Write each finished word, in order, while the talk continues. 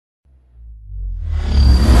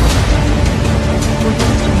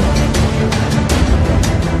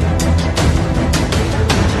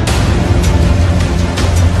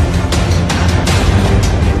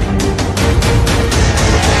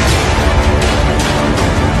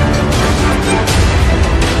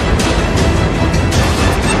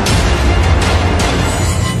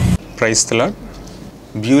Praise the lord.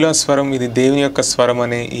 Beulah స్వరం, ఇది దేవుని యొక్క స్వరం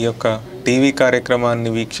అనే ఈ యొక్క టీవీ కార్యక్రమాన్ని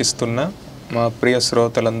వీక్షిస్తున్న మా ప్రియ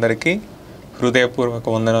శ్రోతలందరికీ హృదయపూర్వక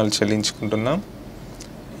వందనాలు చెల్లించుకుంటున్నాం.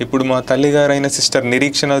 ఇప్పుడు మా తల్లిగారైన సిస్టర్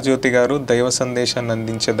నిరీక్షణ జ్యోతి గారు దైవ సందేశాన్ని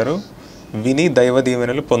అందించెదరు. విని దైవ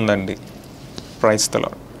దీవెనలు పొందండి. Praise the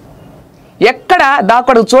lord. ఎక్కడ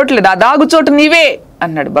దాకొడు చోట్లేదు, ఆ దాగు చోటు నీవే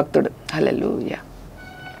అన్నాడు భక్తుడు. హల్లెలూయా.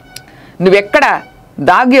 నువ్వెక్కడ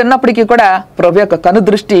దాగి ఉన్నప్పటికీ కూడా ప్రభు యొక్క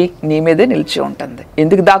కనుదృష్టి నీ మీదే నిలిచి ఉంటుంది.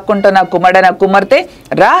 ఎందుకు దాక్కుంటావు నా కుమారుడా, నా కుమార్తె?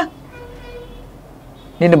 రా,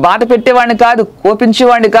 నిన్ను బాధ పెట్టేవాడిని కాదు,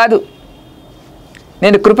 కోపించేవాడిని కాదు.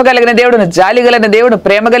 నేను కృప కలిగిన దేవుడును, జాలి కలిగిన దేవుడు,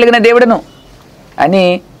 ప్రేమ కలిగిన దేవుడును అని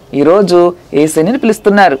ఈరోజు యేసుని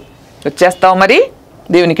పిలుస్తున్నారు. వచ్చేస్తావు మరి?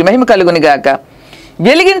 దేవునికి మహిమ కలుగుని గాక.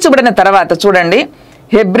 వెలిగించబడిన తర్వాత చూడండి,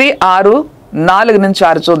 హెబ్రీ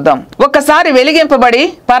 6:4-6 చూద్దాం. ఒక్కసారి వెలిగింపబడి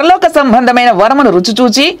పరలోక సంబంధమైన వరమును రుచి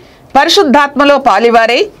చూచి పరిశుద్ధాత్మలో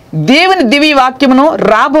పాలివారై దేవుని దివ్య వాక్యమును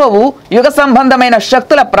రాబోవు యుగ సంబంధమైన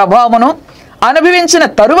శక్తుల ప్రభావమును అనుభవించిన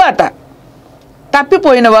తరువాత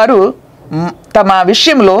తప్పిపోయిన వారు తమ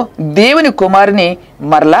విషయంలో దేవుని కుమారుని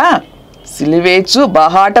మరలా సిలివేచు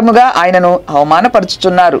బాహాటముగా ఆయనను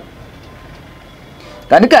అవమానపరుచుచున్నారు.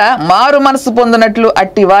 కనుక మారు మనసు పొందినట్లు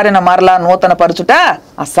అట్టి వారిన మరలా నూతన పరచుట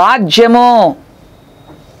అసాధ్యము.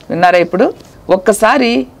 విన్నారా? ఇప్పుడు ఒక్కసారి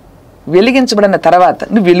వెలిగించబడిన తర్వాత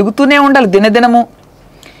నువ్వు వెలుగుతూనే ఉండాలి. దినదినము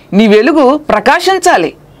నీ వెలుగు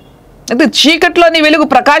ప్రకాశించాలి. అయితే చీకట్లో నీ వెలుగు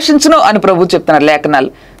ప్రకాశించును అని ప్రభు చెప్తున్నారు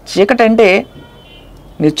లేఖనాలు. చీకటి అంటే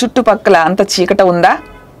నీ చుట్టుపక్కల అంత చీకట ఉందా?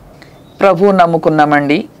 ప్రభువు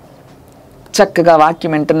నమ్ముకున్నామండి, చక్కగా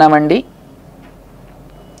వాక్యం వింటున్నామండి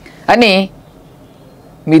అని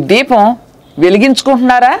మీ దీపం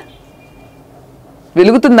వెలిగించుకుంటున్నారా?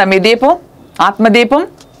 వెలుగుతుందా మీ దీపం? ఆత్మదీపం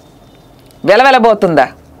వెలవెలబోతుందా?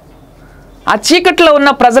 ఆ చీకట్లో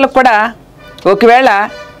ఉన్న ప్రజలకు కూడా ఒకవేళ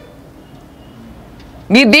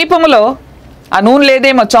నీ దీపములో ఆ నూనె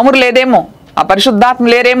లేదేమో, చమురు లేదేమో, ఆ పరిశుద్ధాత్మ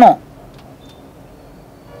లేరేమో.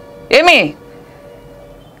 ఏమి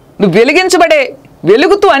నువ్వు వెలిగించబడే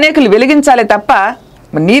వెలుగుతూ అనేకులు వెలిగించాలి తప్ప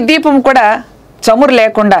నీ దీపం కూడా చమురు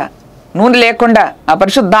లేకుండా, నూనె లేకుండా, ఆ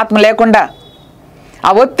పరిశుద్ధాత్మ లేకుండా ఆ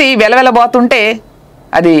ఒత్తి వెలవెలబోతుంటే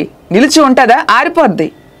అది నిలిచి ఉంటుందా? ఆరిపోద్ది.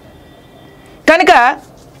 కనుక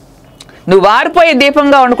నువ్వు ఆరిపోయే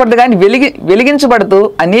దీపంగా ఉండకూడదు, కానీ వెలిగించబడుతూ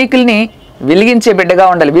అనేకుల్ని వెలిగించే బిడ్డగా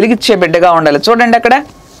ఉండాలి, వెలిగించే బిడ్డగా ఉండాలి. చూడండి అక్కడ,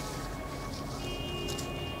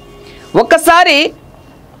 ఒక్కసారి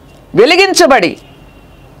వెలిగించబడి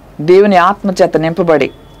దేవుని ఆత్మచేత నింపబడి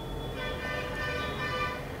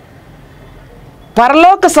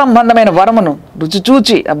పరలోక సంబంధమైన వరమును రుచి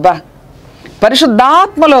చూచి అబ్బా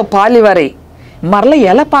పరిశుద్ధాత్మలో పాలివారై మరల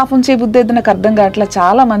ఎలా పాపం చేయబుద్దేది నాకు అర్థం కావట్లా.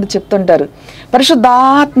 చాలామంది చెప్తుంటారు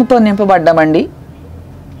పరిశుద్ధాత్మతో నింపబడ్డామండి.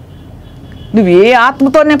 నువ్వు ఏ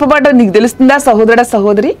ఆత్మతో నింపబడ్డావు నీకు తెలుస్తుందా సహోదరుడా,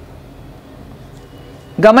 సహోదరి?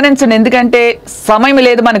 గమనించండి. ఎందుకంటే సమయం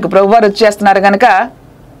లేదు మనకు, ప్రభువారు వచ్చేస్తున్నారు కనుక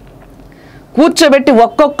కూర్చోబెట్టి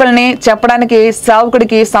ఒక్కొక్కరిని చెప్పడానికి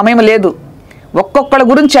సేవకుడికి సమయం లేదు. ఒక్కొక్కళ్ళ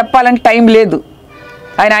గురించి చెప్పాలంటే టైం లేదు.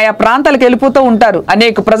 ఆయన ఆయా ప్రాంతాలకు వెళ్ళిపోతూ ఉంటారు,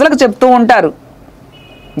 అనేక ప్రజలకు చెప్తూ ఉంటారు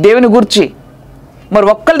దేవుని గురించి. మరి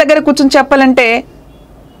ఒక్కళ్ళ దగ్గర కూర్చొని చెప్పాలంటే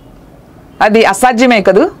అది అసాధ్యమే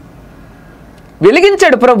కదూ.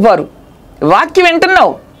 వెలిగించాడు ప్రభువారు, వాక్యం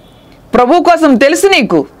వింటున్నావు, ప్రభు కోసం తెలుసు,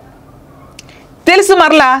 నీకు తెలుసు,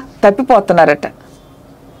 మరలా తప్పిపోతున్నారట.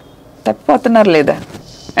 తప్పిపోతున్నారు లేదా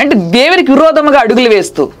అంటే దేవునికి విరోధముగా అడుగులు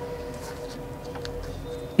వేస్తూ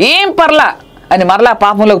ఏం పర్లా అని మరలా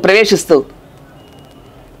పాపంలోకి ప్రవేశిస్తూ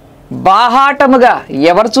బాహాటముగా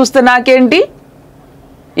ఎవరు చూస్తే నాకేంటి,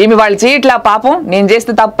 ఏమి వాళ్ళు చేయట్లా పాపం, నేను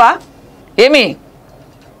చేస్తే తప్ప, ఏమి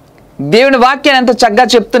దేవుని వాక్యాన్ని అంత చక్కగా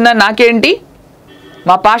చెప్తున్నా నాకేంటి,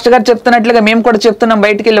 మా పాస్టర్ గారు చెప్తున్నట్లుగా మేము కూడా చెప్తున్నాం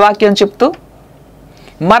బయటికి వెళ్ళి వాక్యం చెప్తూ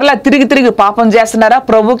మరలా తిరిగి తిరిగి పాపం చేస్తున్నారా?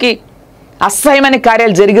 ప్రభుకి అసహ్యమైన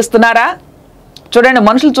కార్యాలు జరిగిస్తున్నారా? చూడండి,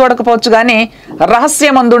 మనుషులు చూడకపోవచ్చు కానీ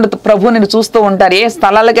రహస్యమందుండు ప్రభు నిన్ను చూస్తూ ఉంటారు. ఏ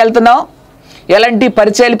స్థలాలకు వెళ్తున్నావు, ఎలాంటి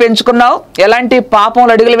పరిచయాలు పెంచుకున్నావు, ఎలాంటి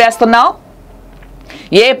పాపంలో అడుగులు వేస్తున్నావు,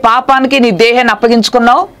 ఏ పాపానికి నీ దేహాన్ని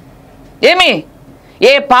అప్పగించుకున్నావు, ఏమి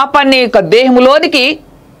ఏ పాపాన్ని యొక్క దేహంలోనికి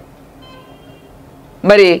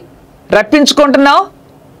మరి రప్పించుకుంటున్నావు,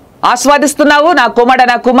 ఆస్వాదిస్తున్నావు. నా కుమారుడా,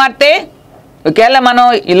 నా కుమార్తె, ఒకవేళ మనం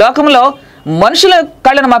ఈ లోకంలో మనుషుల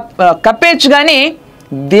కళ్ళను కప్పేయచ్చు కానీ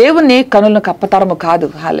దేవుని కన్నులను కప్పతరము కాదు.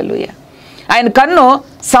 హల్లెలూయా. ఆయన కన్ను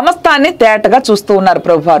సమస్తాన్ని తేటగా చూస్తూ ఉన్నారు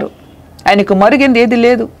ప్రభువారు. ఆయనకు మరిగింది ఏది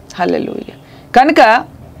లేదు. హల్లెలూయా. కనుక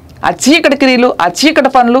ఆ చీకటి క్రియలు, ఆ చీకటి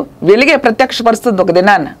పనులు వెలిగే ప్రత్యక్షపరుస్తుంది ఒక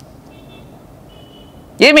దినాన్న.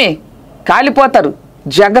 ఏమి కాలిపోతారు.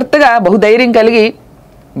 జాగ్రత్తగా బహుధైర్యం కలిగి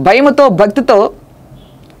భయముతో భక్తితో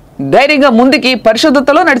ధైర్యంగా ముందుకి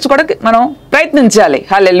పరిశుద్ధతలో నడుచుకోవడానికి మనం ప్రయత్నించాలి.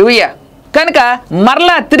 హల్లెలూయా. కనుక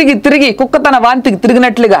మరలా తిరిగి తిరిగి కుక్క తన వాంతికి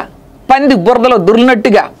తిరిగినట్లుగా, పంది బురదలో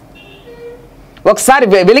దుర్లినట్టుగా ఒకసారి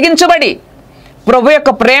వెలిగించబడి ప్రభు యొక్క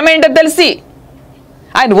ప్రేమ ఏంటో తెలిసి,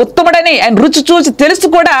 ఆయన ఉత్తముడని ఆయన రుచి చూసి తెలుసు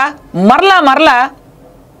కూడా మరలా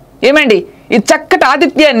ఏమండి ఈ చక్కటి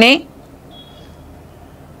ఆతిథ్యాన్ని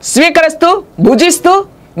స్వీకరిస్తూ భుజిస్తూ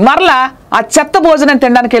మరలా ఆ చెత్త భోజనం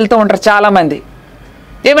తినడానికి వెళ్తూ ఉంటారు చాలామంది.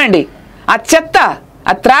 ఏమండి ఆ చెత్త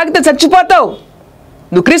ఆ త్రాగితే చచ్చిపోతావు,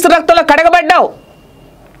 నువ్వు క్రీస్తు రక్తంలో కడగబడ్డావు,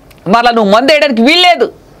 మరలా నువ్వు మందు వేయడానికి వీల్లేదు,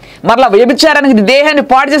 మరలా వ్యభిచారానికి నీ దేహాన్ని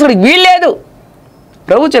పాడు చేసుకోవడానికి వీల్లేదు.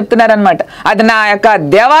 ప్రభు చెప్తున్నారనమాట, అది నా యొక్క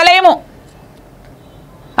దేవాలయము,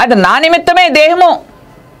 అది నా నిమిత్తమే దేహము,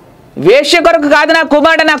 వేశ్య కొరకు కాదు నా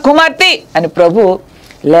కుమారుడు నా కుమార్తె అని ప్రభు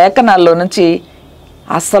లేఖనాల్లో నుంచి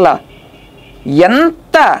అసలు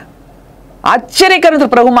ఎంత ఆశ్చర్యకరంగా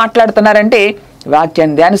ప్రభు మాట్లాడుతున్నారంటే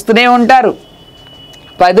వాక్యాన్ని ధ్యానిస్తూనే ఉంటారు.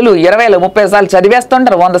 10, 20, 30 సార్లు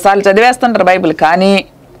చదివేస్తుంటారు, 100 సార్లు చదివేస్తుంటారు బైబిల్. కానీ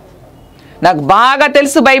నాకు బాగా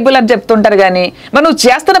తెలుసు బైబిల్ అని చెప్తుంటారు. కానీ మరి నువ్వు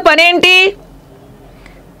చేస్తున్న పని ఏంటి?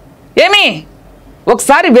 ఏమి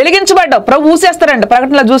ఒకసారి వెలిగించబడ్డావు, ప్రభు ఊసేస్తారంట.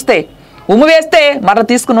 ప్రకటనలో చూస్తే ఉమ్ము వేస్తే మరల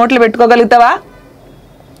తీసుకుని నోట్లు పెట్టుకోగలుగుతావా?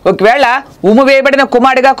 ఒకవేళ ఉమ్ము వేయబడిన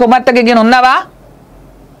కుమారుడిగా కుమార్తెగా ఉన్నావా?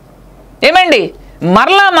 ఏమండి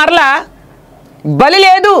మరలా బలి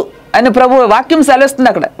లేదు అని ప్రభు వాక్యం సెలవుస్తుంది.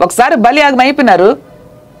 అక్కడ ఒకసారి బలి యాగం అయిపోయినారు,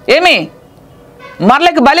 ఏమి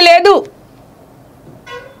మరలకి బలి లేదు,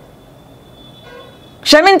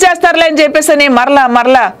 క్షమించేస్తారులే అని చెప్పేసి అని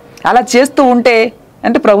మరలా అలా చేస్తూ ఉంటే,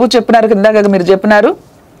 అంటే ప్రభు చెప్పినారు కిందాక మీరు చెప్పినారు,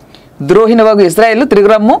 ద్రోహిని వగు ఇశ్రాయేలు తిరిగి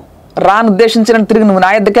రమ్ము, రాను ఉద్దేశించిన తిరిగి నువ్వు నా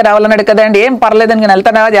యొద్దకే రావాలన్నాడు కదండి. ఏం పర్లేదని నేను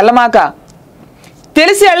వెళ్తాను, అది వెళ్ళమాక,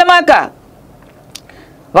 తెలిసి వెళ్ళమాక.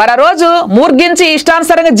 వారు ఆ రోజు మూర్గించి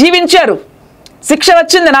ఇష్టానుసారంగా జీవించారు. శిక్ష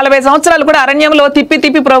వచ్చింది. 40 సంవత్సరాలు కూడా అరణ్యంలో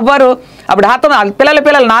తిప్పి ప్రభువారు అప్పుడు పిల్లలు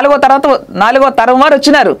 4వ తరం వారు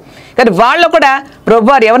వచ్చినారు. కానీ వాళ్ళు కూడా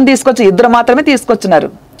ప్రభువారు ఎవరిని తీసుకొచ్చి 2 మాత్రమే తీసుకొచ్చినారు.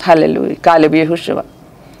 హల్లెలూయా. కాలేబు, యెహోషువ.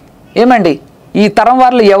 ఏమండి ఈ తరం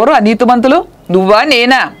వాళ్ళు ఎవరు? ఆ నీతిమంతులు నువ్వా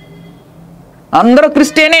నేనా? అందరూ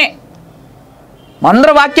క్రిస్టియనే,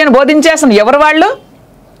 అందరూ వాక్యాన్ని బోధించేస్తాం. ఎవరు వాళ్ళు?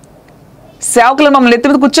 సేవకులు మమ్మల్ని ఎత్తి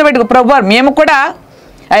మీద కూర్చోబెట్టుకు ప్రభువారు మేము కూడా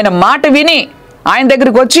ఆయన మాట విని ఆయన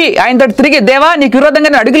దగ్గరికి వచ్చి ఆయనతో తిరిగి, దేవా నీకు విరోధంగా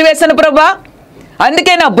నేను అడుగులు వేశాను ప్రభా,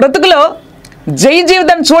 అందుకే నా బ్రతుకులో జై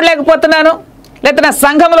జీవితాన్ని చూడలేకపోతున్నాను, లేకపోతే నా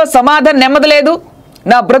సంఘంలో సమాధానం నెమ్మది లేదు,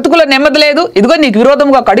 నా బ్రతుకులో నెమ్మది లేదు, ఇదిగో నీకు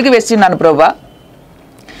విరోధంగా ఒక అడుగు వేసినాను ప్రభా,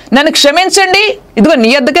 నన్ను క్షమించండి, ఇదిగో నీ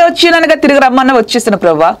యొద్దకే వచ్చినానుగా తిరిగి రమ్మన్న వచ్చేసిన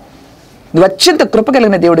ప్రభా, నువ్వు అత్యంత కృప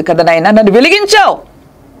కలిగిన దేవుడు కదా నాయన, నన్ను వెలిగించావు,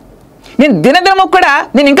 నేను దినదినము కూడా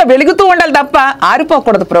నేను ఇంకా వెలుగుతూ ఉండాలి తప్ప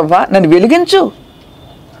ఆరిపోకూడదు ప్రభా, నన్ను వెలిగించు,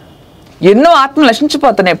 ఎన్నో ఆత్మలు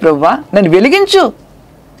నశించిపోతున్నాయి ప్రభువా, నన్ను వెలిగించు,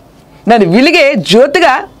 నన్ను వెలిగే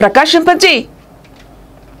జ్యోతిగా ప్రకాశింపజేయి.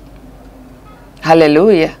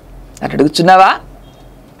 హల్లెలూయా. అని అడుగుచున్నావా?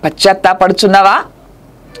 పశ్చాత్తాపడుచున్నావా?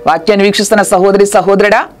 వాక్యాన్ని వీక్షిస్తున్న సహోదరి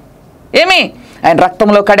సహోదరుడా, ఏమి ఆయన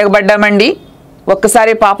రక్తంలో కడగబడ్డామండి,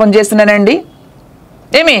 ఒక్కసారి పాపం చేసినానండి,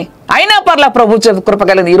 ఏమి అయినా పర్లా ప్రభు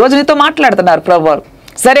కృపగలిగింది. ఈరోజు నీతో మాట్లాడుతున్నారు ప్రభు.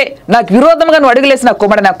 సరే నాకు విరోధంగా నువ్వు అడుగులేసి నా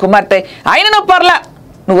కుమారుడు నా కుమార్తె, అయినను పర్లా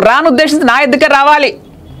నువ్వు రాను ఉద్దేశించి నా ఎద్దుకే రావాలి,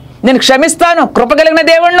 నేను క్షమిస్తాను, కృపగలిగిన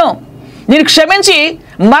దేవుణ్ణు, నేను క్షమించి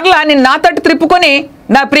మరలా నేను నా తట్టు త్రిప్పుకొని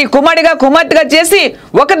నా ప్రియ కుమారుడిగా కుమార్తెగా చేసి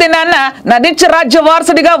ఒక దినాన్న నా నిత్య రాజ్య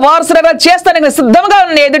వారసుడిగా చేస్తాను సిద్ధంగా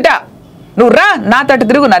ఉన్న ఎదుట, నువ్వు రా నా తట్టు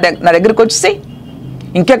తిరుగు, నా దగ్గరికి వచ్చేసి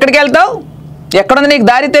ఇంకెక్కడికి వెళ్తావు, ఎక్కడుంది నీకు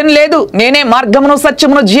దారితేను లేదు, నేనే మార్గమును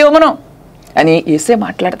సత్యమును జీవమును అని యేసే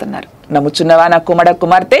మాట్లాడుతున్నారు. నమ్ముచున్నావా నా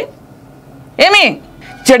కుమార్తె? ఏమి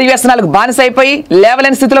చెడు వ్యసనాలకు బానిసైపోయి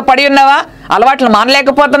లేవలేని స్థితిలో పడి ఉన్నావా? అలవాట్లు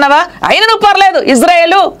మానలేకపోతున్నావా? అయినా నువ్వు పర్లేదు,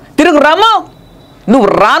 ఇజ్రాయేలు తిరుగు రమ్ము, నువ్వు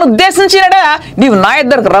రాను ఉద్దేశించినడా నీవు నా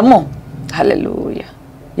ఇద్దరికి రమ్ము. హల్లెలూయా.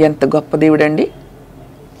 ఎంత గొప్ప దేవుడండి,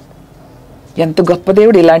 ఎంత గొప్ప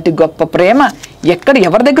దేవుడు. ఇలాంటి గొప్ప ప్రేమ ఎక్కడ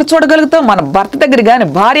ఎవరి దగ్గర చూడగలుగుతాం? మన భర్త దగ్గర కానీ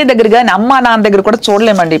భార్య దగ్గర కానీ అమ్మా నాన్న దగ్గర కూడా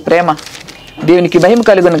చూడలేమండి ఈ ప్రేమ. దేవునికి మహిమ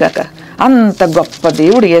కలుగును గాక. అంత గొప్ప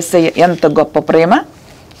దేవుడు యేసయ్య. ఎంత గొప్ప ప్రేమ,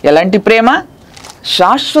 ఎలాంటి ప్రేమ?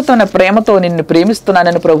 శాశ్వతమైన ప్రేమతో నిన్ను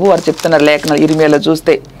ప్రేమిస్తున్నానని ప్రభు వారు చెప్తున్నారు లేఖన ఇర్మియాలో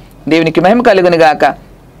చూస్తే. దేవునికి మహిమ కలుగును గాక.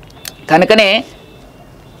 కనుకనే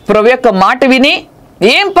ప్రభు యొక్క మాట విని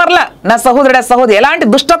ఏం పర్లా నా సహోదరుడా సహోదరి, ఎలాంటి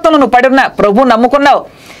దుష్టత్వంలో నువ్వు పడినా ప్రభు నమ్ముకున్నావు,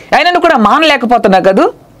 అయినా కూడా మానలేకపోతున్నావు కదూ.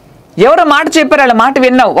 ఎవరో మాట చెప్పారు, వాళ్ళ మాట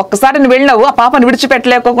విన్నావు, ఒక్కసారి నువ్వు వెళ్ళినావు, ఆ పాపను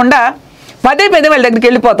విడిచిపెట్టలేకోకుండా పదే వాళ్ళ దగ్గరికి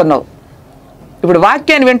వెళ్ళిపోతున్నావు. ఇప్పుడు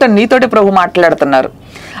వాక్యాన్ని వింటాను, నీతోటి ప్రభు మాట్లాడుతున్నారు.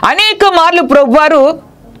 అనేక మార్లు ప్రభు వారు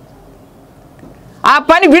ఆ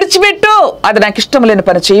పని విడిచిపెట్టు, అది నాకు ఇష్టం లేని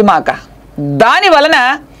పని చేయమాక, దాని వలన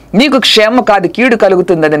నీకు క్షేమ కాదు కీడు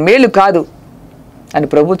కలుగుతుంది, అది మేలు కాదు అని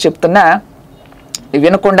ప్రభు చెప్తున్నా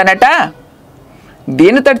వినకుండానట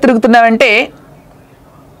దేని తట్టు తిరుగుతున్నావంటే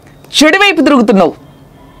చెడు వైపు తిరుగుతున్నావు,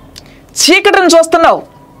 చీకటిని చూస్తున్నావు.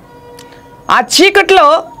 ఆ చీకట్లో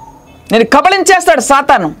నేను కబళించేస్తాడు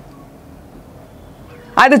సాతాను.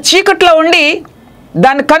 అది చీకట్లో ఉండి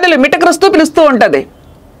దాని కన్నులు మిటకరుస్తూ పిలుస్తూ ఉంటుంది.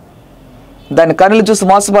 దాని కన్నులు చూసి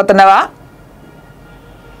మోసపోతున్నావా?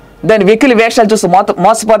 దాని వెకిలి వేషాలు చూసి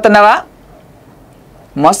మోసపోతున్నావా?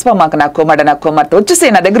 మోసపో మాకు, నా కుమారుడు నా కుమార్తె వచ్చేసి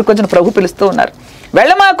నా దగ్గరికి వచ్చిన ప్రభు పిలుస్తూ ఉన్నారు.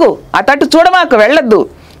 వెళ్ళమాకు, ఆ తట్టు చూడమాకు, వెళ్ళొద్దు,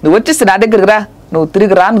 నువ్వు వచ్చేసి నా దగ్గరికి రా, నువ్వు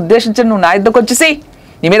తిరిగి రాను ఉద్దేశించి నువ్వు నా దగ్గరకు వచ్చేసి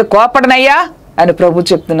నీ మీద కోపడనయ్యా అని ప్రభు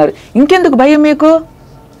చెప్తున్నారు. ఇంకెందుకు భయం మీకు?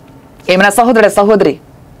 ఏమైనా సహోదరుడా సహోదరి,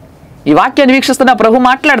 ఈ వాక్యాన్ని వీక్షిస్తున్నా ప్రభు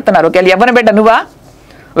మాట్లాడుతున్నారు. ఒకవేళ ఎవరిని బిడ్డ నువ్వా?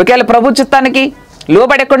 ఒకవేళ ప్రభు చిత్తానికి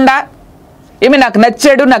లోబడకుండా ఏమి నాకు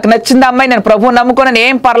నచ్చాడు, నాకు నచ్చింది అమ్మాయి, నేను ప్రభువు నమ్ముకొని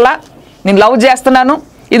ఏం పర్లా, నేను లవ్ చేస్తున్నాను,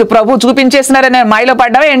 ఇది ప్రభు చూపించేసినారని నేను మాయలో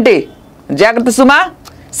పడ్డావా ఏంటి? జాగ్రత్త సుమా,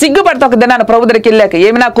 సిగ్గుపడతా ఒక దినాన్ని ప్రభు దగ్గరికి వెళ్ళాక.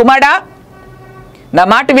 ఏమి నా కుమారుడా, నా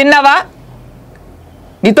మాట విన్నావా?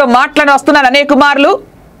 నీతో మాట్లాడి వస్తున్నాను అనేక మార్లు.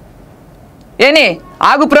 ఏని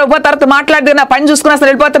ఆగు ప్రభు, తర్వాత మాట్లాడితే నా పని చూసుకుని అసలు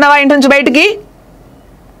వెళ్ళిపోతున్నావా ఇంటి నుంచి బయటికి?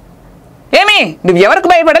 ఏమి నువ్వు ఎవరికి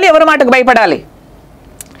భయపడాలి, ఎవరి మాటకు భయపడాలి?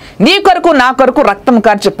 నీ కొరకు నా కొరకు రక్తం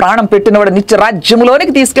కార్చి ప్రాణం పెట్టినవాడు నిత్య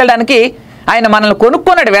రాజ్యంలోనికి తీసుకెళ్ళడానికి ఆయన మనల్ని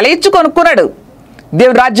కొనుక్కున్నాడు, వెల ఇచ్చి కొనుక్కున్నాడు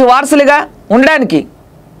దేవుని రాజ్య వారసులుగా ఉండడానికి.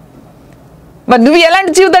 మరి నువ్వు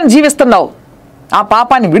ఎలాంటి జీవితాన్ని జీవిస్తున్నావు? ఆ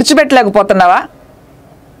పాపాన్ని విడిచిపెట్టలేకపోతున్నావా?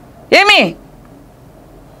 ఏమి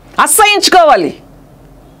అసహించుకోవాలి,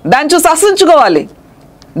 దాన్ని చూసి అసహించుకోవాలి.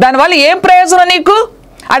 దానివల్ల ఏం ప్రయోజనం నీకు?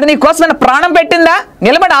 అది నీ కోసమైన ప్రాణం పెట్టిందా?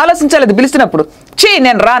 నిలబడి ఆలోచించాలి. అది పిలిచినప్పుడు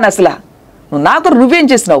నేను రాను, అసలు నువ్వు నా కొరకు నువ్వేం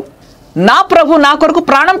చేసినావు? నా ప్రభు నా కొరకు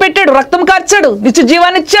ప్రాణం పెట్టాడు, రక్తం కార్చాడు, నిత్య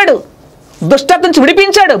జీవాన్ని ఇచ్చాడు, దుష్టత్వం నుంచి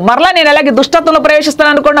విడిపించాడు. మరలా నేను అలాగే దుష్టత్వంలో ప్రవేశిస్తాను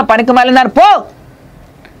అనుకున్నా, పనికి మాలినాను పో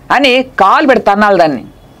అని కాలు పెడతాన్నాను దాన్ని.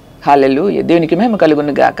 హల్లెలూయా, దేవునికి మహిమ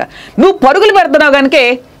కలుగును గాక. నువ్వు పరుగులు పెడుతున్నావు కనుకే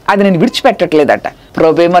అది నేను విడిచిపెట్టట్లేదట.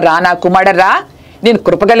 ప్రభువేమో రా నా కుమారుడా రా, నేను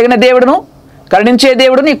కృపగలిగిన దేవుడును, కరుణించే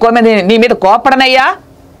దేవుడు, నీ మీద కోపడనయ్యా,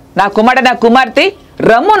 నా కుమారుడు నా కుమార్తె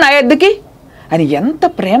రమ్ము నా యొద్దకి అని ఎంత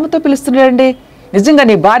ప్రేమతో పిలుస్తున్నాడండి. నిజంగా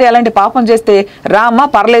నీ భార్య అలాంటి పాపం చేస్తే రా అమ్మా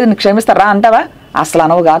పర్లేదు నీకు క్షమిస్తా రా అంటావా? అసలు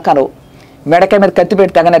అనవుగా కనవు, మెడకాయ మీద కత్తి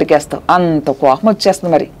పెట్టి తెగ నరికేస్తావు. అంత కోపం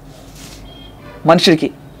వచ్చేస్తుంది మరి మనుషుడికి.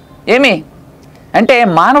 ఏమి అంటే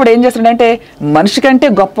మానవుడు ఏం చేస్తున్నాడంటే మనిషి కంటే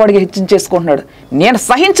గొప్పవాడిగా హెచ్చించేసుకుంటున్నాడు. నేను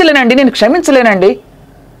సహించలేనండి, నేను క్షమించలేనండి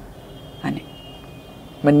అని.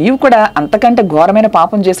 మరి నీవు కూడా అంతకంటే ఘోరమైన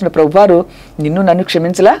పాపం చేసిన ప్రభువారు నిన్ను నన్ను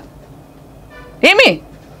క్షమించలా? ఏమి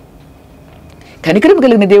కనికరం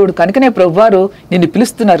కలిగిన దేవుడు కనుకనే ప్రభువారు నిన్ను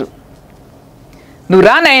పిలుస్తున్నారు. నువ్వు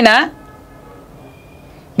రానైనా,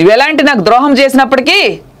 నువ్వు ఎలాంటి నాకు ద్రోహం చేసినప్పటికీ,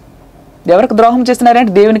 ఎవరికి ద్రోహం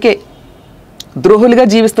చేస్తున్నారంటే దేవునికే ద్రోహులుగా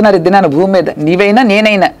జీవిస్తున్నారు ఈ దినాన భూమి మీద, నీవైనా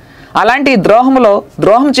నేనైనా. అలాంటి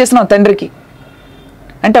ద్రోహం చేసినావు తండ్రికి.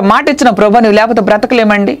 అంటే మాట ఇచ్చిన ప్రభు నువ్వు లేకపోతే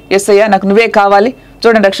బ్రతకలేమండి, యేసయ్యా నాకు నువ్వే కావాలి.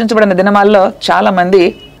 చూడండి, రక్షించబడిన దినమాల్లో చాలామంది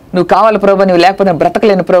నువ్వు కావాలి ప్రభు, నువ్వు లేకపోతే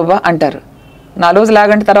బ్రతకలేని ప్రభు అంటారు. 4 రోజులు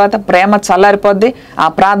ఆగండి, తర్వాత ప్రేమ చల్లారిపోద్ది, ఆ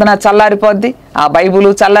ప్రార్థన చల్లారిపోద్ది, ఆ బైబుల్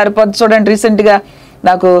చల్లారిపోద్ది. చూడండి, రీసెంట్గా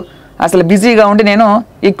నాకు అసలు బిజీగా ఉండి నేను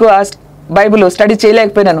ఎక్కువ బైబుల్ స్టడీ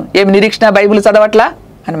చేయలేకపోయినాను. ఏమి నిరీక్షణ బైబుల్ చదవట్లా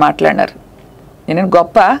అని మాట్లాడినారు. నేను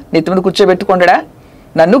గొప్ప నెత్తి మీద కూర్చోబెట్టుకుంటాడా?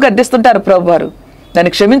 నన్ను గద్దిస్తుంటారు ప్రభు వారు.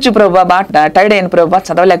 దాన్ని క్షమించు ప్రభు, బాగా టైర్డ్ అయిన ప్రభు,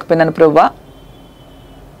 చదవలేకపోయినాను ప్రభు.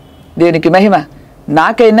 దేవునికి మహిమ.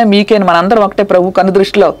 నాకైనా మీకైనా మనందరం ఒకటే ప్రభు కన్ను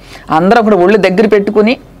దృష్టిలో. అందరం కూడా ఒళ్ళు దగ్గర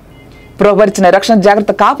పెట్టుకుని ప్రభు ఇచ్చిన రక్షణ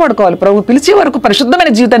జాగ్రత్త కాపాడుకోవాలి. ప్రభు పిలిచే వరకు పరిశుద్ధమైన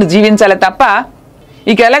జీవితాన్ని జీవించాలి తప్ప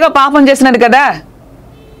ఇక ఎలాగో పాపం చేసినాడు కదా,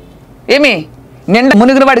 ఏమి నిండా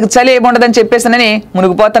మునిగిన వాడికి చలి ఏముండదని చెప్పేసానని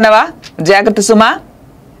మునిగిపోతున్నావా? జాగ్రత్త సుమా,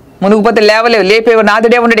 మునిగిపోతే లేవలేవు, లేపేవు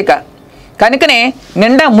నాదుడే ఉండడిక. కనుకనే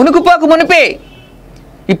నిండా మునిగిపోక మునిపే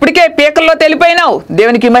ఇప్పటికే పీకల్లో తెలిపోయినావు.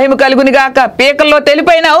 దేవునికి మహిమ కలుగుని గాక. పీకల్లో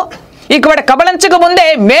తెలిపోయినావు, ఇక వాడు కబళించక ముందే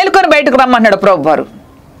మేలుకొని బయటకు రమ్మన్నాడు ప్రభు వారు.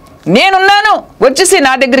 నేనున్నాను, వచ్చేసి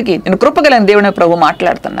నా దగ్గరికి. నేను కృపగలిగిన దేవుని ప్రభు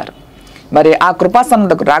మాట్లాడుతున్నారు. మరి ఆ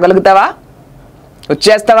కృపాసన్నకు రాగలుగుతావా?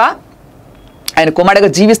 వచ్చేస్తావా? ఆయన కుమారుడిగా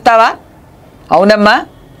జీవిస్తావా? అవునమ్మా,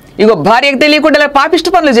 ఇగో భార్యకు తెలియకుండా పాపిష్టి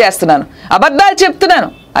పనులు చేస్తున్నాను, అబద్ధాలు చెప్తున్నాను.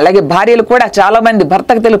 అలాగే భార్యలు కూడా చాలామంది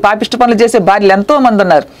భర్తకు తెలియ పాపిష్టి పనులు చేసే భార్యలు ఎంతోమంది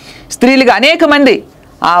ఉన్నారు. స్త్రీలుగా అనేక మంది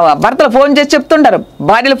ఆ భర్తలు ఫోన్ చేసి చెప్తుంటారు,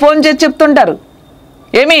 భార్యలు ఫోన్ చేసి చెప్తుంటారు.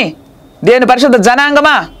 ఏమి దేవుని పరిశుద్ధ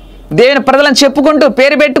జనాంగమా, దేవుని ప్రజలను చెప్పుకుంటూ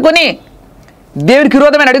పేరు పెట్టుకుని దేవునికి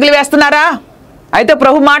విరోధమైన అడుగులు వేస్తున్నారా? అయితే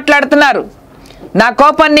ప్రభు మాట్లాడుతున్నారు, నా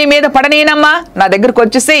కోపాన్ని నీ మీద పడనీనమ్మా, నా దగ్గరకు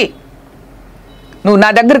వచ్చేసి నువ్వు నా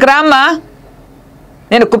దగ్గరికి రామ్మా.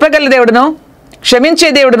 నేను కృపగల దేవుడును, క్షమించే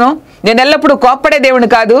దేవుడును, నేను ఎల్లప్పుడూ కోప్పడే దేవుడిని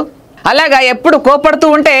కాదు. అలాగా ఎప్పుడు కోపడుతూ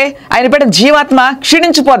ఉంటే ఆయన పెట్టిన జీవాత్మ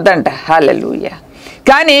క్షీణించిపోద్దంట. హల్లెలూయా.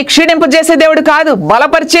 కానీ క్షీణింపజేసే దేవుడు కాదు,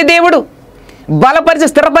 బలపరిచే దేవుడు. బలపరిచి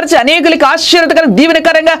స్థిరపరిచి అనేకులకి ఆశ్చర్యకరంగా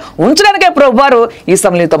దీవెనకరంగా ఉంచడానికే ప్రభువారు ఈ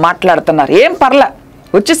సమయంతో మాట్లాడుతున్నారు. ఏం పర్ల,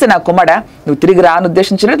 వచ్చేసి నా కుమారుడా, నువ్వు తిరిగి రాను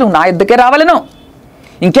ఉద్దేశించినట్టు నువ్వు నా యుద్ధకే రావాలను.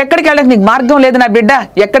 ఇంకెక్కడికి వెళ్ళడానికి నీకు మార్గం లేదు నా బిడ్డ.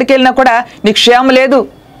 ఎక్కడికి వెళ్ళినా కూడా నీకు క్షేమం లేదు.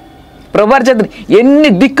 ప్రభువారు చెప్తున్నారు, ఎన్ని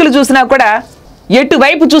దిక్కులు చూసినా కూడా,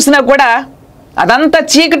 ఎటువైపు చూసినా కూడా అదంతా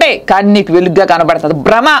చీకటే, కానీ నీకు వెలుగ్గా కనబడుతుంది.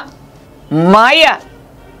 భ్రమ, మాయ,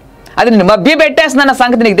 అది నేను మభ్య పెట్టేస్తున్న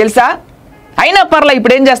సంగతి నీకు తెలుసా? అయినా పర్లా,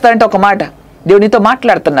 ఇప్పుడు ఏం చేస్తానంటే ఒక మాట, దేవునితో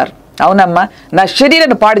మాట్లాడుతున్నారు. అవునమ్మా, నా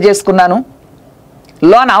శరీరాన్ని పాడు చేసుకున్నాను,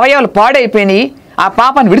 లోన అవయవాలు పాడైపోయినాయి, ఆ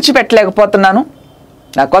పాపాన్ని విడిచిపెట్టలేకపోతున్నాను,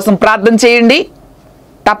 నా కోసం ప్రార్థన చేయండి.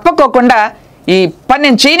 తప్పకోకుండా ఈ పని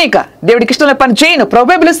నేను చేయనిక, దేవుడికి ఇష్టమైన పని చేయను.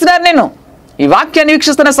 ప్రభువే పిలుస్తున్నారు. నేను ఈ వాక్యాన్ని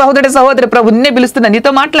వీక్షిస్తున్న సహోదరి ప్రభు నిన్నే పిలుస్తున్నా,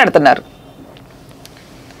 నీతో మాట్లాడుతున్నారు.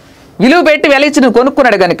 విలువ పెట్టి వెలిచి నువ్వు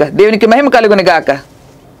కొనుక్కున్నాడు కనుక దేవునికి మహిమ కలుగును గాక.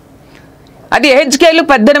 అది హెజ్కేలు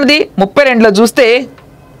 18:32 చూస్తే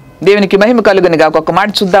దేవునికి మహిమ కలుగును గాక. ఒక మాట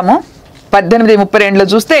చూద్దాము. 18:32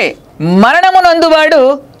 చూస్తే, మరణము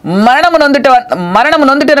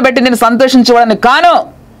నొందుటను బట్టి నేను సంతోషించేవాడని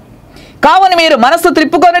కావున మీరు మనస్సు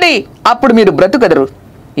త్రిప్పుకొనడి, అప్పుడు మీరు బ్రతుకదరు.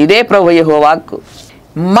 ఇదే ప్రభువు యెహోవా వాక్కు.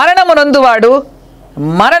 మరణము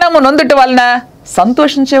నొందుట వలన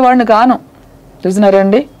సంతోషించేవాడిని కాను.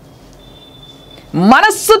 చూసినారండి,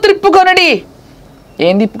 మనస్సు త్రిప్పుకొనడి.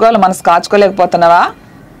 ఏం తిప్పుకోవాలి? మనసు కాచుకోలేకపోతున్నావా?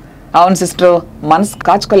 అవును సిస్టర్, మనసు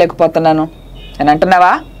కాచుకోలేకపోతున్నాను అని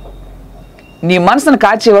అంటున్నావా? నీ మనసును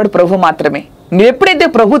కాచేవాడు ప్రభు మాత్రమే. నువ్వు ఎప్పుడైతే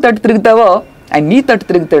ప్రభు తట్టు తిరుగుతావో ఆయన నీ తట్టు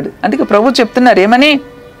తిరుగుతాడు. అందుకే ప్రభు చెప్తున్నారు ఏమని,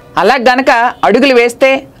 అలా గనక అడుగులు వేస్తే,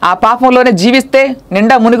 ఆ పాపంలోనే జీవిస్తే,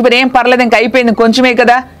 నిండా మునిగిపోయి ఏం పర్లేదు, ఇంక అయిపోయింది, కొంచెమే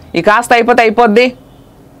కదా, ఈ కాస్త అయిపోద్ది.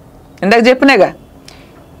 ఇందాక చెప్పినాగా,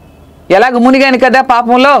 ఎలాగ మునిగాను కదా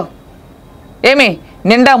పాపంలో, ఏమి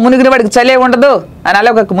నిండా మునిగిన వాడికి చలే ఉండదు అని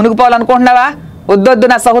అలా ఒక మునిగిపోవాలనుకుంటున్నావా? వద్దొద్దు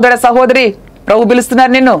నా సహోదరి, ప్రభు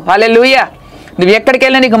పిలుస్తున్నారు నిన్ను. హల్లెలూయా. నువ్వు ఎక్కడికి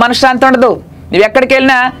వెళ్ళినా నీకు మనశ్శాంతి ఉండదు. నువ్వు ఎక్కడికి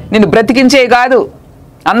వెళ్ళినా నిన్ను బ్రతికించే కాదు,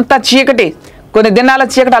 అంత చీకటి. కొన్ని దినాల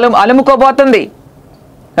చీకటి అలుముకోబోతుంది.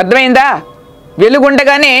 అర్థమైందా?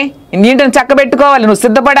 వెలుగుండగానే నీటిని చక్కబెట్టుకోవాలి, నువ్వు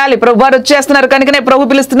సిద్ధపడాలి. ప్రభు వారు వచ్చేస్తున్నారు కనుకనే ప్రభు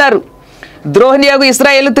పిలుస్తున్నారు. ద్రోహిణియగు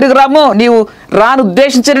ఇశ్రాయేలు తిరిగి రమ్ము, నీవు రాను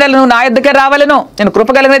ఉద్దేశించిన నువ్వు నా యొద్దకే రావాలను. నేను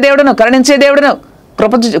కృపగలిగిన దేవుడును, కరుణించే దేవుడును,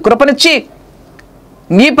 కృపనిచ్చి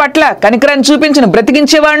నీ పట్ల కనికరాన్ని చూపించి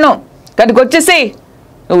బ్రతికించేవాడును కనుక వచ్చేసి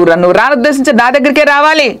నువ్వు రాను ఉద్దేశించి నా దగ్గరికే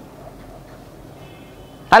రావాలి.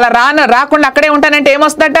 అలా రాకుండా అక్కడే ఉంటానంటే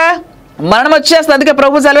ఏమొస్తుందట? మరణం వచ్చేస్తుంది. అందుకే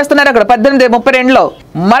ప్రభు సెలవిస్తున్నారు అక్కడ 18:32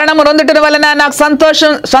 మరణము నొందుట వలన నాకు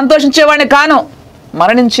సంతోషించేవాడిని కాను.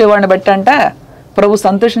 మరణించేవాడిని బట్టి అంట ప్రభు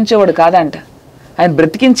సంతోషించేవాడు కాదంట, ఆయన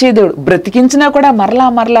బ్రతికించే దేవుడు. బ్రతికించినా కూడా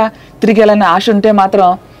మరలా తిరిగి వెళ్ళని ఆశ ఉంటే మాత్రం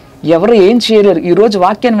ఎవరు ఏం చేయలేరు. ఈరోజు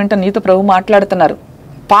వాక్యాన్ని వింటే నీతో ప్రభు మాట్లాడుతున్నారు.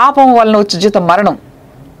 పాపం వలన వచ్చే జీతం మరణం.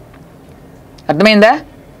 అర్థమైందా?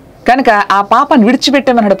 కనుక ఆ పాపాన్ని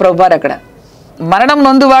విడిచిపెట్టామన్నాడు ప్రభు వారు అక్కడ. మరణము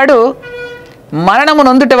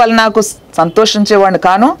నొందుట వల్ల నాకు సంతోషించేవాడిని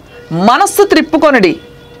కాను, మనస్సు త్రిప్పుకొనడి,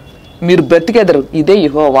 మీరు బ్రతికెదరు. ఇదే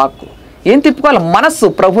యెహోవా వాక్కు. ఏం తిప్పుకోవాలి? మనస్సు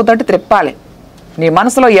ప్రభు తోటి త్రిప్పాలి. నీ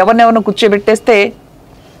మనసులో ఎవరినెవరిని కూర్చోబెట్టేస్తే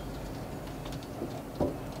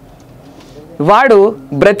వాడు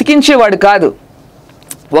బ్రతికించేవాడు కాదు,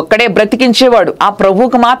 ఒక్కడే బ్రతికించేవాడు. ఆ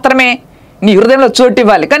ప్రభువుకు మాత్రమే నీ హృదయంలో చోటు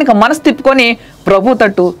ఇవ్వాలి. కనుక మనసు తిప్పుకొని ప్రభు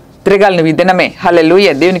తట్టు తిరగాలి నువ్వు ఈ దినమే.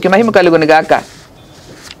 హల్లెలూయా. దేవునికి మహిమ కలుగును గాక.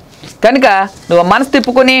 కనుక నువ్వు మనసు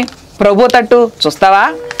తిప్పుకొని ప్రభు తట్టు చూస్తావా?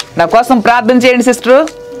 నా కోసం ప్రార్థన చేయండి సిస్టరు.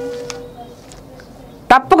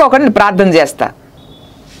 తప్పకొకటి నేను ప్రార్థన చేస్తా.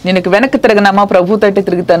 నేను వెనక్కి తిరగనమ్మా, ప్రభు తట్టు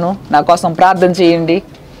తిరుగుతాను, నా కోసం ప్రార్థన చేయండి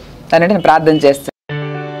అని నేను ప్రార్థన చేస్తాను.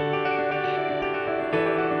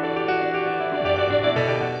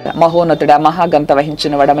 మహోన్నతుడా, మహాగంత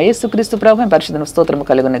వహించిన వాడమ యేసుక్రీస్తు ప్రభు పరిశుద్ధ స్తోత్రము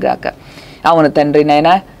కలుగును గాక. అవును తండ్రి,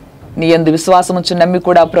 నాయనా నీ యందు విశ్వాసం ఉంచి నమ్మి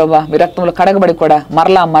కూడా ప్రభా మీ రక్తంలో కడగబడి కూడా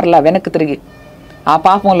మరలా వెనక్కి తిరిగి ఆ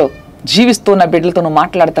పాపంలో జీవిస్తున్న బిడ్డలతో నువ్వు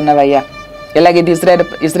మాట్లాడుతున్నావయ్యా. ఎలాగైతే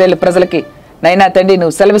ఇజ్రాయేల్ ప్రజలకి నైనా తండ్రి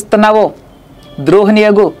నువ్వు సెలవిస్తున్నావో,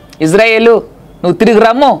 ద్రోహిణియగు ఇజ్రాయేలు నువ్వు తిరిగి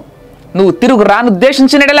రమ్ము, నువ్వు తిరుగు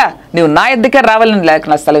రానుద్దేశించినలా నువ్వు నా యొద్దకే రావాలని లేక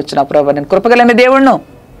నా సెలవిచ్చిన ప్రభా. నేను కృపగలిగిన దేవుణ్ణు,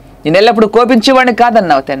 నేను ఎల్లప్పుడు కోపించేవాడిని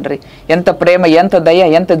కాదన్నావు తండ్రి. ఎంత ప్రేమ, ఎంత దయ,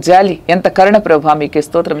 ఎంత జాలి, ఎంత కరుణ ప్రభా, మీకే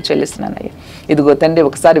స్తోత్రం చెల్లిస్తున్నానయ్యా. ఇదిగో తండ్రి,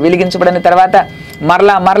 ఒకసారి వెలిగించబడిన తర్వాత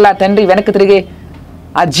మరలా తండ్రి వెనక్కి తిరిగే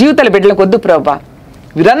ఆ జీవితాల బిడ్డలకు వద్దు ప్రభా.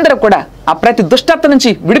 వీరందరూ కూడా ఆ ప్రతి దుష్టత్వ నుంచి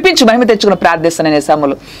విడిపించి మహిమ తెచ్చుకుని ప్రార్థిస్తున్నానే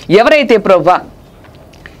సమయంలో ఎవరైతే ప్రభా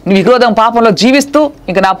నీ విరోధం పాపంలో జీవిస్తూ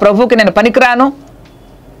ఇంక నా ప్రభువుకి నేను పనికిరాను,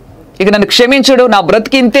 ఇక నన్ను క్షమించుడు, నా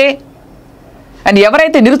బ్రతికింతే అని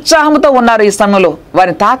ఎవరైతే నిరుత్సాహంతో ఉన్నారో ఈ సమయంలో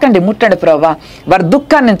వారిని తాకండి, ముట్టండి ప్రభువా. వారి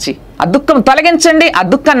దుఃఖాన్ని నుంచి ఆ దుఃఖం తొలగించండి, ఆ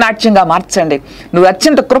దుఃఖాన్ని నాట్యంగా మార్చండి. నువ్వు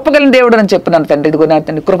అత్యంత కృపగలిగిన దేవుడు అని చెప్తున్నాను తండ్రి. ఇదిగో నా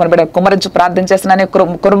తండ్రి కృపను బట్టి కుమరించి ప్రార్థన చేస్తున్నాను.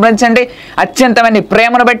 కుమరించండి అత్యంతమైన నీ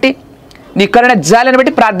ప్రేమను బట్టి, నీ కరుణ జాలిని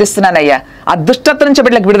బట్టి ప్రార్థిస్తున్నానయ్యా. ఆ దుష్టత్వం నుంచి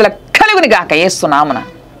బిడ్డలకు విడుదల కలుగుని గాక యేసునామమున.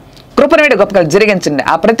 కృపను బట్టి గొప్పగా జరిగించండి.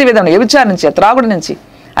 ఆ ప్రతి విధంగా వ్యభిచారం నుంచి, ఆ త్రాగుడు నుంచి,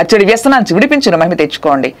 ఆ చెడు వ్యసనం నుంచి విడిపించిన మహిమ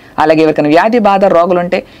తెచ్చుకోండి. అలాగే ఎవరికైనా వ్యాధి బాధ రోగులు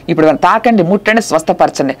ఉంటే ఇప్పుడు మనం తాకండి, ముట్టండి,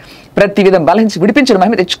 స్వస్థపరచండి. ప్రతి విధం బలించి విడిపించిన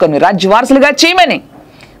మహిమ తెచ్చుకొని రాజ్యవారసులుగా చేయమని,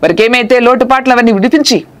 వారికి ఏమైతే లోటుపాట్లు అవన్నీ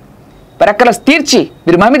విడిపించి రెక్కలు తీర్చి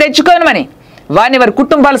మీరు మహిమ తెచ్చుకోనమని, వారిని వారి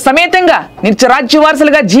కుటుంబాల సమేతంగా నిత్య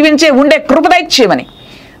రాజ్యవారసులుగా జీవించే ఉండే కృప దయచేయమని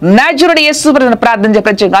నాజరుడు యేసు ప్రార్థన చేసి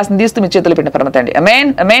ప్రత్యేక ఆశను తీస్తూ మీ చేతులు పెట్టిన పరమతండి. ఆమేన్,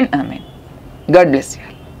 ఆమేన్, ఆమేన్. God bless you.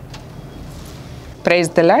 Praise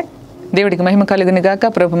the lord. దేవుడికి మహిమ కలుగును గాక,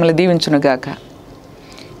 ప్రభు మిమ్మల్ని దీవించును గాక.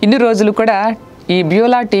 ఇన్ని రోజులు కూడా ఈ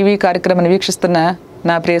బ్యూలా టీవీ కార్యక్రమాన్ని వీక్షిస్తున్న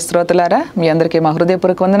నా ప్రియ శ్రోతలారా, మీ అందరికీ మా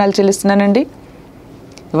హృదయపూర్వక వందనాలు చెల్లిస్తున్నానండి.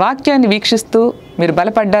 వాక్యాన్ని వీక్షిస్తూ మీరు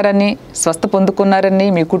బలపడ్డారని, స్వస్థ పొందుకున్నారని,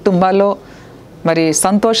 మీ కుటుంబాల్లో మరి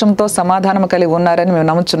సంతోషంతో సమాధానం కలిగి ఉన్నారని మేము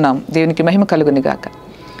నమ్ముచున్నాం. దేవునికి మహిమ కలుగును గాక.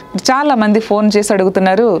 చాలామంది ఫోన్ చేసి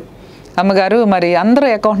అడుగుతున్నారు, అమ్మగారు మరి అందరూ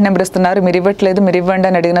అకౌంట్ నెంబర్ ఇస్తున్నారు, మీరు ఇవ్వట్లేదు, మీరు ఇవ్వండి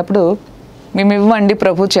అని అడిగినప్పుడు మేము ఇవ్వండి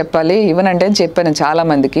ప్రభు చెప్పాలి, ఇవ్వనండి అని చెప్పాను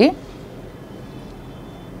చాలామందికి.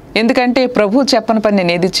 ఎందుకంటే ప్రభు చెప్పని పని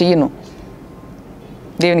నేను ఏది చెయ్యను.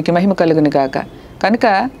 దేవునికి మహిమ కలుగును గాక. కనుక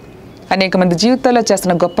అనేక మంది జీవితాల్లో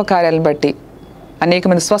చేస్తున్న గొప్ప కార్యాలను బట్టి, అనేక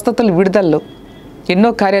మంది స్వస్థతలు, విడుదలలో ఎన్నో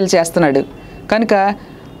కార్యాలు చేస్తున్నాడు. కనుక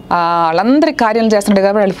వాళ్ళందరి కార్యాలు చేస్తున్నాడు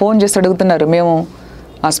కాబట్టి వాళ్ళు ఫోన్ చేసి అడుగుతున్నారు, మేము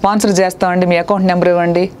స్పాన్సర్ చేస్తామండి, మీ అకౌంట్ నెంబర్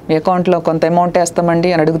ఇవ్వండి, మీ అకౌంట్లో కొంత అమౌంట్ వేస్తామండి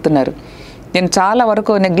అని అడుగుతున్నారు. నేను చాలా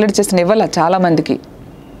వరకు నెగ్లెక్ట్ చేసిన ఇవ్వాల చాలామందికి.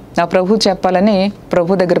 నా ప్రభు చెప్పాలని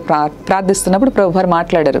ప్రభు దగ్గర ప్రార్థిస్తున్నప్పుడు ప్రభు వారు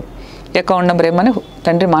మాట్లాడారు. అకౌంట్ నెంబర్ ఏమని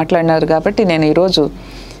తండ్రి మాట్లాడినారు కాబట్టి నేను ఈరోజు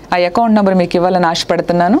ఆ అకౌంట్ నెంబర్ మీకు ఇవ్వాలని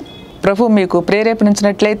ఆశపడుతున్నాను. ప్రభు మీకు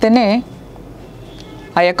ప్రేరేపణించినట్లయితేనే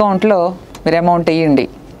ఆ అకౌంట్లో మీరు అమౌంట్ వేయండి.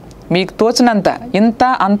 మీకు తోచినంత ఇంత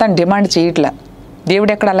అంత డిమాండ్ చేయట్లా.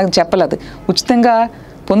 దేవుడు ఎక్కడ అలాగే చెప్పలేదు. ఉచితంగా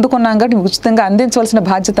పొందుకున్నాం కాబట్టి ఉచితంగా అందించవలసిన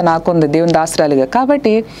బాధ్యత నాకుంది దేవుని దాసరాలుగా.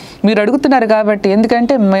 కాబట్టి మీరు అడుగుతున్నారు కాబట్టి,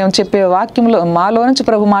 ఎందుకంటే మేము చెప్పే వాక్యంలో మాలో నుంచి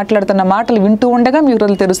ప్రభు మాట్లాడుతున్న మాటలు వింటూ ఉండగా మీ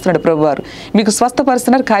హృదయాలు తెరుస్తున్నాడు ప్రభు వారు. మీకు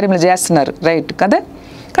స్వస్థపరుస్తున్నారు, కార్యములు చేస్తున్నారు. రైట్ కదా?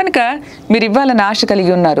 కనుక మీరు ఇవ్వాలని ఆశ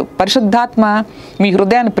కలిగి ఉన్నారు. పరిశుద్ధాత్మ మీ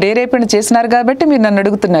హృదయాన్ని ప్రేరేపణ చేసినారు కాబట్టి మీరు నన్ను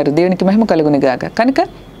అడుగుతున్నారు. దేవునికి మహిమ కలుగును గాక. కనుక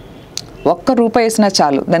 ₹1 వేసినా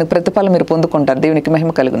చాలు, దానికి ప్రతిఫలం మీరు పొందుకుంటారు. దేవునికి మహిమ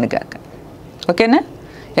కలుగును గాక. ఓకేనా?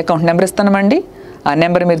 అకౌంట్ నెంబర్ ఇస్తామండి. ఆ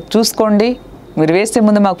నెంబర్ మీరు చూసుకోండి. మీరు వేసే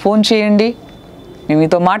ముందు మాకు ఫోన్ చేయండి, మేము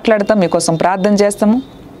మీతో మాట్లాడతాం, మీకోసం ప్రార్థన చేస్తాము.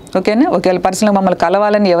 ఓకేనా? ఒకవేళ పర్సనల్గా మమ్మల్ని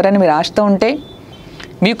కలవాలని ఎవరైనా మీరు ఆశతో ఉంటే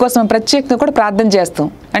మీకోసం ప్రత్యేకంగా కూడా ప్రార్థన చేస్తాం.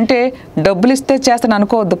 అంటే డబ్బులు ఇస్తే చేస్తాను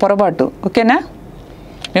అనుకోవద్దు, పొరపాటు. ఓకేనా?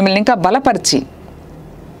 మిమ్మల్ని ఇంకా బలపరిచి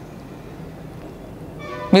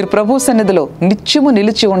మీరు ప్రభు సన్నిధిలో నిత్యము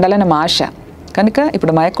నిలిచి ఉండాలని మా ఆశ. కనుక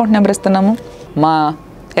ఇప్పుడు మా అకౌంట్ నెంబర్ ఇస్తున్నాము. మా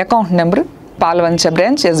account number Palvancha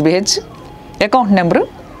branch SBH account number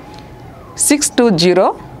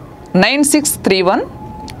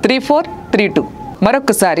 62096313432.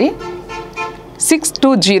 మరొకసారి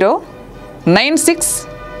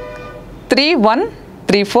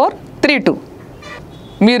 62096313432.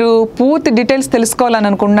 మీరు పూర్తి డీటెయిల్స్ తెలుసుకోవాలని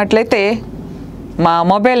అనుకున్నట్లయితే మా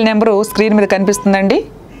మొబైల్ నెంబరు స్క్రీన్ మీద కనిపిస్తుందండి.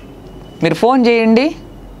 మీరు ఫోన్ చేయండి,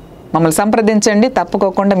 మమ్మల్ని సంప్రదించండి.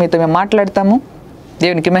 తప్పుకోకుండా మీతో మేము మాట్లాడతాము.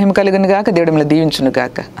 దేవునికి మహిమ కలుగును గాక. దేవుడు మిమ్మల్ని దీవించును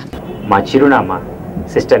గాక. మా చిరునామా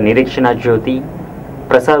సిస్టర్ నిరీక్షణ జ్యోతి,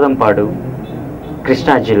 ప్రసాదంపాడు,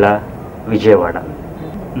 కృష్ణా జిల్లా, విజయవాడ.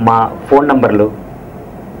 మా ఫోన్ నంబర్లు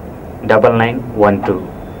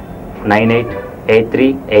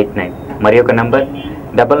 9912988389. మరి ఒక నంబర్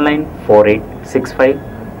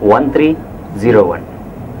 9948651301.